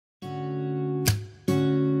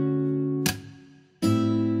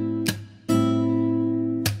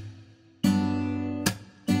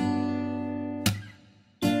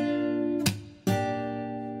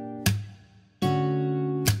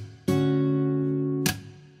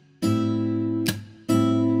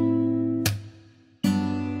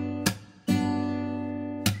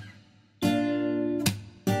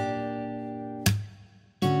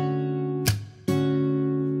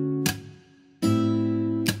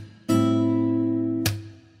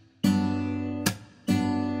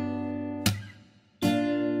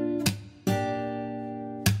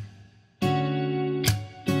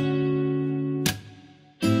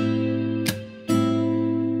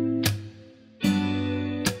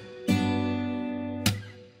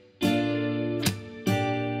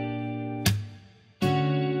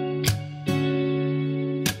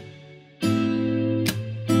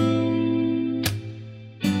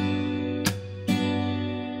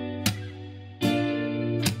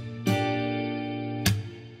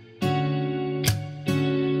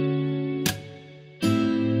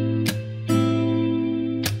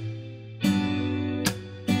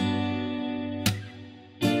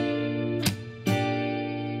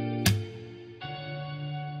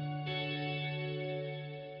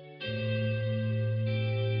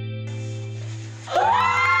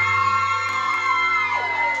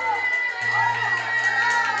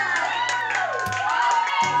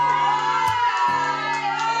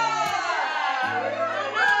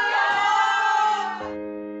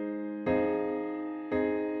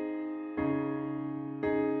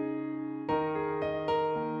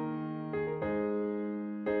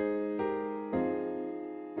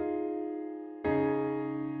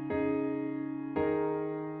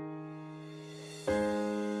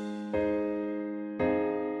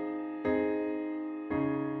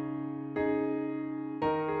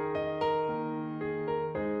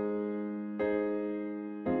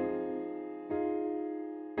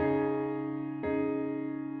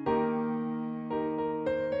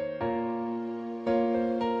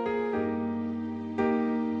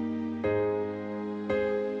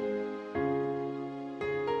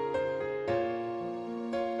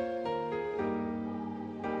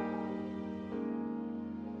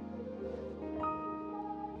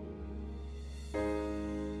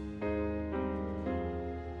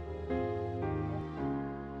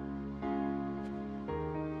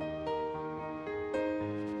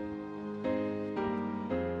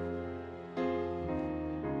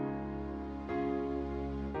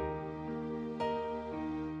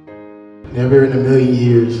Never in a million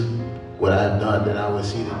years would I have thought that I would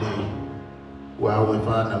see the day where I would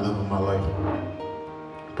find the love of my life.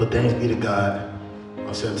 But thanks be to God,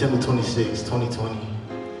 on September 26, 2020,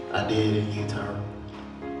 I did in you, Tyra.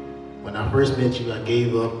 When I first met you, I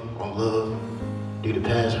gave up on love due to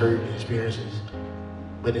past hurt and experiences.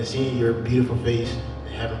 But in seeing your beautiful face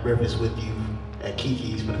and having breakfast with you at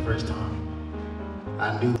Kiki's for the first time,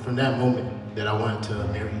 I knew from that moment that I wanted to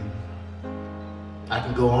marry you. I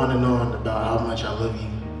can go on and on about how much I love you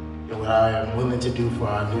and what I am willing to do for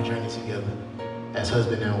our new journey together as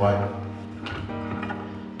husband and wife.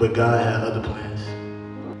 But God had other plans.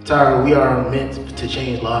 Tyra, we are meant to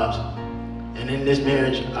change lives. And in this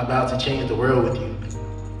marriage, I'm about to change the world with you,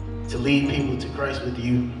 to lead people to Christ with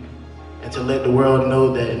you, and to let the world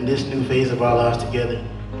know that in this new phase of our lives together,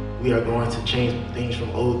 we are going to change things from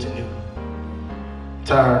old to new.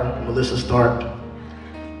 Tyra, Melissa Stark,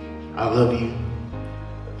 I love you.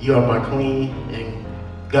 You are my queen, and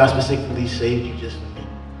God specifically saved you just for me.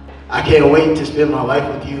 I can't wait to spend my life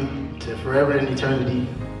with you to forever and eternity.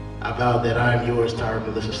 I vow that I am yours, Tyra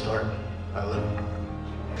Melissa Stark. I love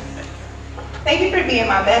you. Thank you for being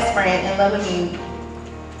my best friend and loving me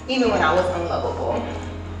even when I was unlovable.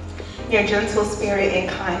 Your gentle spirit and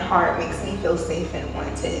kind heart makes me feel safe and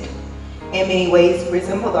wanted. In many ways, you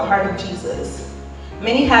resemble the heart of Jesus.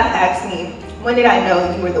 Many have asked me, when did I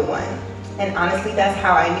know you were the one? And honestly, that's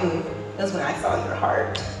how I knew, was when I saw your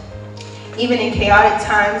heart. Even in chaotic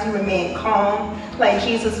times, you remained calm, like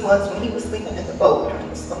Jesus was when he was sleeping in the boat during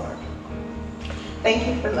the storm. Thank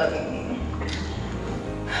you for loving me.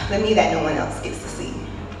 The me that no one else gets to see.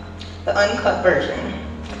 The uncut version,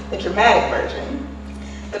 the dramatic version,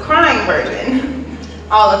 the crying version,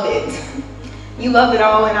 all of it. You love it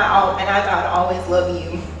all, and I gotta always love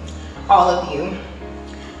you, all of you.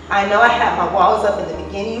 I know I had my walls up in the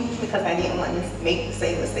beginning because I didn't want to make the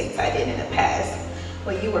same mistakes I did in the past,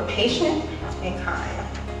 but you were patient and kind.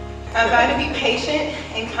 I've got to be patient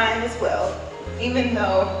and kind as well, even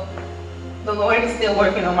though the Lord is still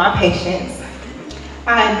working on my patience.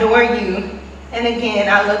 I adore you, and again,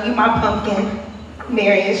 I love you, my pumpkin,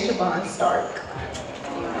 Marius Javon Stark.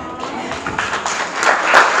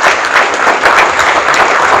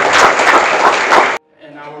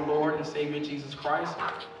 And our Lord and Savior Jesus Christ,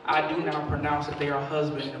 I do now pronounce that they are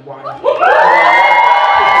husband and wife.